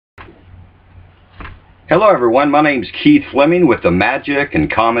Hello everyone, my name's Keith Fleming with the Magic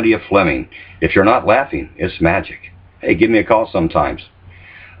and Comedy of Fleming. If you're not laughing, it's magic. Hey, give me a call sometimes.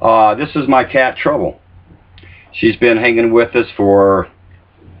 This is my cat Trouble. She's been hanging with us for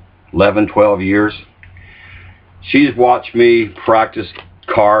 11, 12 years. She's watched me practice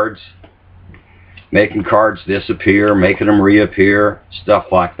cards, making cards disappear, making them reappear, stuff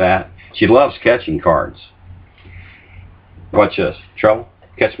like that. She loves catching cards. Watch this. Trouble,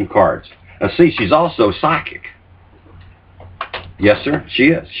 catch some cards. Now see, she's also psychic. Yes, sir, she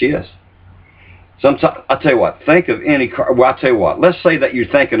is. She is. Sometimes, I'll tell you what, think of any card. Well, I'll tell you what, let's say that you're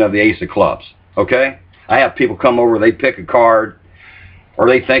thinking of the Ace of Clubs, okay? I have people come over, they pick a card, or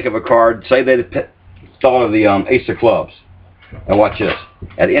they think of a card, say they thought of the Ace of Clubs. And watch this.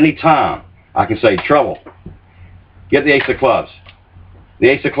 At any time, I can say, Trouble, get the Ace of Clubs. The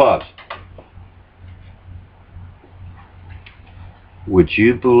Ace of Clubs. Would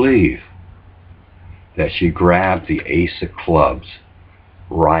you believe that she grabbed the Ace of Clubs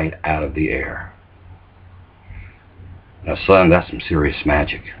right out of the air? Now, son, that's some serious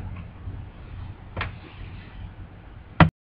magic.